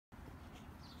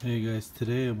Hey guys,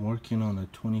 today I'm working on a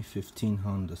 2015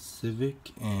 Honda Civic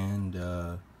and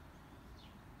I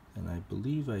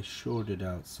believe I shorted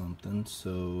out something,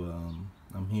 so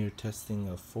I'm here testing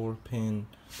a 4-pin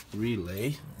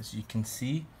relay. As you can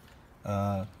see,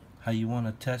 how you want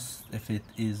to test if it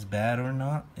is bad or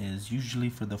not is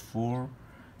usually for the 4,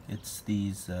 it's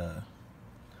these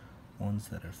ones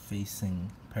that are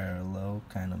facing parallel,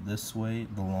 kind of this way,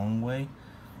 the long way.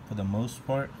 For the most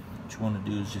part, what you want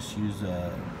to do is just use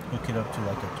hook it up to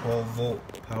like a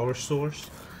 12-volt power source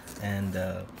and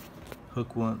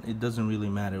hook one. It doesn't really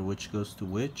matter which goes to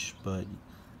which, but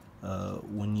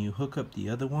when you hook up the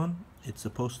other one, it's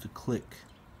supposed to click,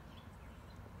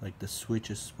 like the switch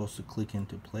is supposed to click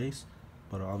into place,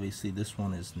 but obviously this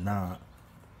one is not,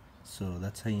 so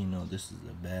that's how you know this is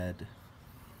a bad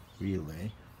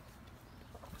relay.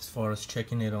 As far as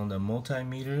checking it on the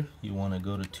multimeter, you want to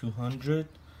go to 200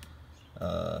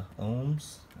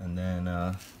 ohms, and then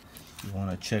you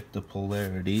want to check the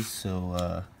polarities.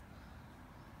 So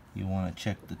you want to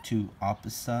check the two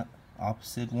opposite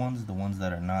ones, the ones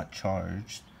that are not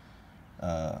charged,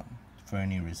 for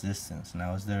any resistance.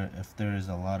 Now, if there is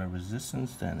a lot of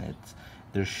resistance, then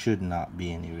there should not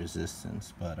be any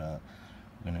resistance. But we're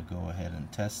gonna go ahead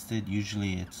and test it.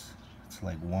 Usually it's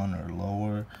like 1 or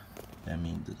lower. That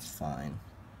means it's fine.